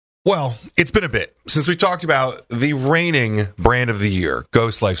Well, it's been a bit since we talked about the reigning brand of the year,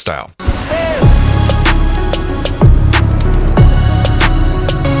 Ghost Lifestyle.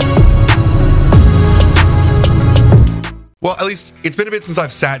 Well, at least it's been a bit since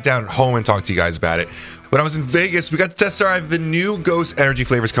I've sat down at home and talked to you guys about it. When I was in Vegas, we got to test drive the new Ghost energy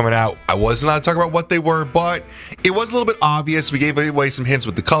flavors coming out. I wasn't allowed to talk about what they were, but it was a little bit obvious. We gave away some hints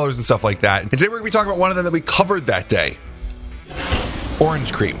with the colors and stuff like that. And today we're going to be talking about one of them that we covered that day.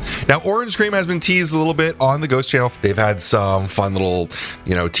 Orange Cream. Now, Orange Cream has been teased a little bit on the Ghost channel. They've had some fun little,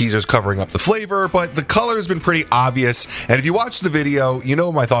 teasers covering up the flavor, but the color has been pretty obvious. And if you watch the video, you know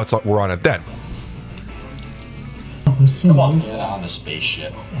what my thoughts were on it then. Come on, get on the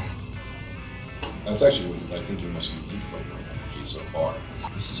spaceship. That's actually what I think you must unique flavor so far.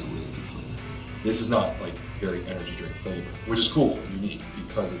 This is a really good flavor. This is not like very energy drink flavor, which is cool, unique,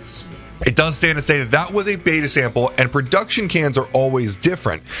 because it's smooth. It does stand to say that that was a beta sample, and production cans are always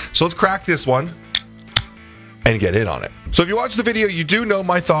different. So let's crack this one and get in on it. So if you watch the video, you do know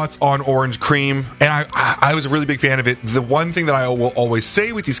my thoughts on Orange Cream, and I was a really big fan of it. The one thing that I will always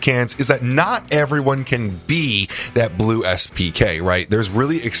say with these cans is that not everyone can be that blue SPK, right? There's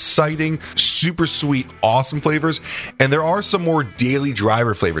really exciting, super sweet, awesome flavors, and there are some more daily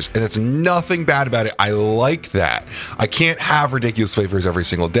driver flavors, and that's nothing bad about it. I like that. I can't have ridiculous flavors every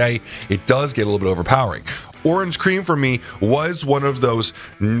single day. It does get a little bit overpowering. Orange Cream for me was one of those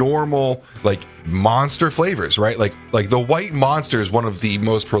normal, like, monster flavors, right? Like the White Monster is one of the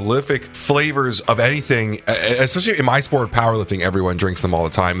most prolific flavors of anything, especially in my sport, powerlifting. Everyone drinks them all the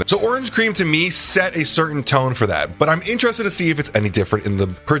time. So Orange Cream to me set a certain tone for that, but I'm interested to see if it's any different in the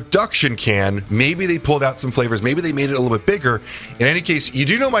production can. Maybe they pulled out some flavors. Maybe they made it a little bit bigger. In any case, you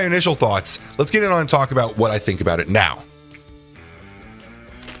do know my initial thoughts. Let's get in on and talk about what I think about it now.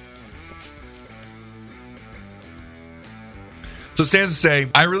 So it stands to say,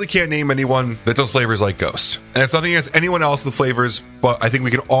 I really can't name anyone that does flavors like Ghost. And it's nothing against anyone else with flavors, but I think we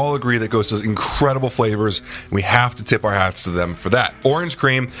can all agree that Ghost does incredible flavors, and we have to tip our hats to them for that. Orange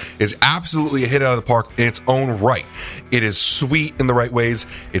Cream is absolutely a hit out of the park in its own right. It is sweet in the right ways.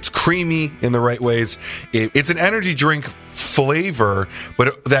 It's creamy in the right ways. It's an energy drink flavor,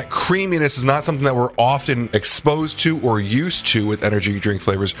 but that creaminess is not something that we're often exposed to or used to with energy drink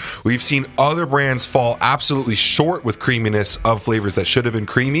flavors. We've seen other brands fall absolutely short with creaminess of flavors that should have been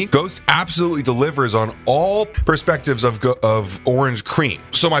creamy. Ghost absolutely delivers on all perspectives of Orange Cream.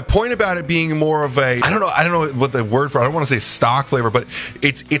 So my point about it being more of a, I don't know what the word for, I don't want to say stock flavor, but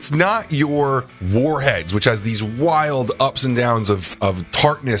it's not your Warheads, which has these wild ups and downs of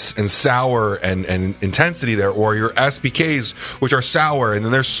tartness and sour and intensity there, or your SPKs, which are sour and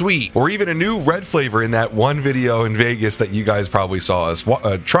then they're sweet, or even a new red flavor in that one video in Vegas that you guys probably saw us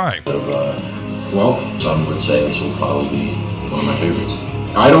trying. Well, some would say this will probably be one of my favorites.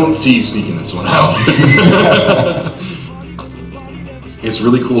 I don't see you sneaking this one out. It's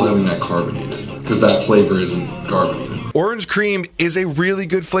really cool having that carbonated, because that flavor isn't carbonated. Orange Cream is a really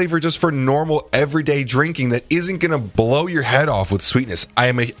good flavor just for normal everyday drinking that isn't going to blow your head off with sweetness.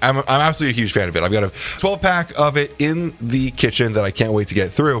 I'm absolutely a huge fan of it. I've got a 12-pack of it in the kitchen that I can't wait to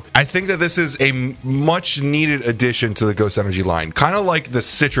get through. I think that this is a much needed addition to the Ghost Energy line, kind of like the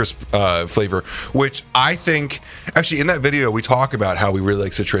citrus flavor, which I think, actually in that video we talk about how we really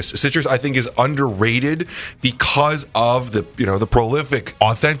like citrus. Citrus I think is underrated because of the the prolific,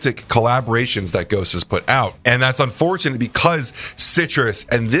 authentic collaborations that Ghost has put out, and that's unfortunate because citrus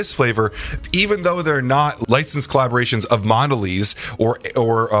and this flavor, even though they're not licensed collaborations of Mondelez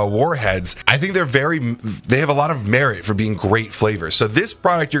or Warheads, I think they have a lot of merit for being great flavors. So this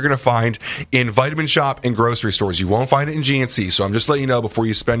product you're going to find in Vitamin Shop and grocery stores. You won't find it in GNC. So I'm just letting you know before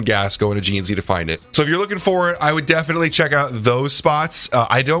you spend gas going to GNC to find it. So if you're looking for it, I would definitely check out those spots.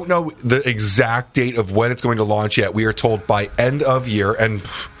 I don't know the exact date of when it's going to launch yet. We are told by end of year, and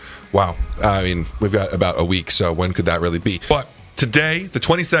wow, I mean, we've got about a week, so when could that really be? But today, the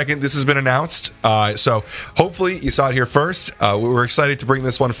 22nd, this has been announced. So hopefully you saw it here first. We're excited to bring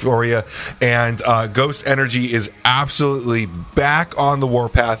this one for you. And Ghost Energy is absolutely back on the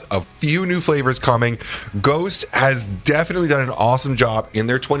warpath. A few new flavors coming. Ghost has definitely done an awesome job in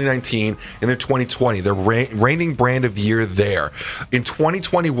their 2019, in their 2020. Their reigning brand of year there. In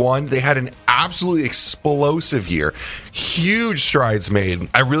 2021, they had an absolutely explosive year. Huge strides made.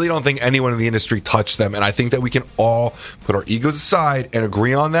 I really don't think anyone in the industry touched them. And I think that we can all put our egos aside and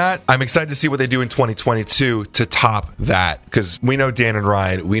agree on that. I'm excited to see what they do in 2022 to top that, because we know Dan and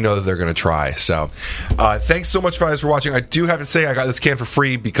Ryan, we know that they're going to try. So thanks so much guys for watching. I do have to say I got this can for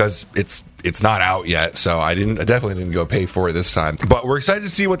free because it's it's not out yet, so I definitely didn't go pay for it this time. But we're excited to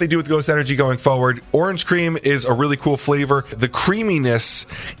see what they do with Ghost Energy going forward. Orange cream is a really cool flavor. The creaminess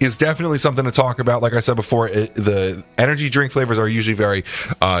is definitely something to talk about. Like I said before, the energy drink flavors are usually very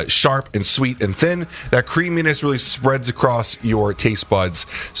sharp and sweet and thin. That creaminess really spreads across your taste buds.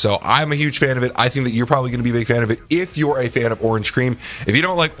 So I'm a huge fan of it. I think that you're probably going to be a big fan of it if you're a fan of orange cream. If you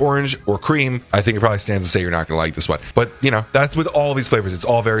don't like orange or cream, I think it probably stands to say you're not going to like this one. But, you know, that's with all these flavors. It's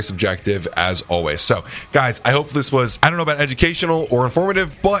all very subjective as always. So, guys, I hope this was, I don't know about educational or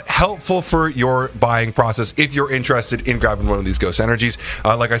informative, but helpful for your buying process if you're interested in grabbing one of these Ghost Energies.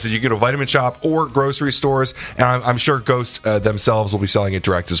 Like I said, you can go to Vitamin Shop or grocery stores, and I'm sure Ghost themselves will be selling it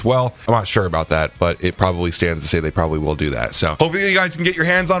direct as well. I'm not sure about that, but it probably stands to say they probably will do that. So hopefully you guys can get your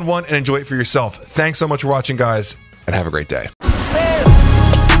hands on one and enjoy it for yourself. Thanks so much for watching, guys, and have a great day.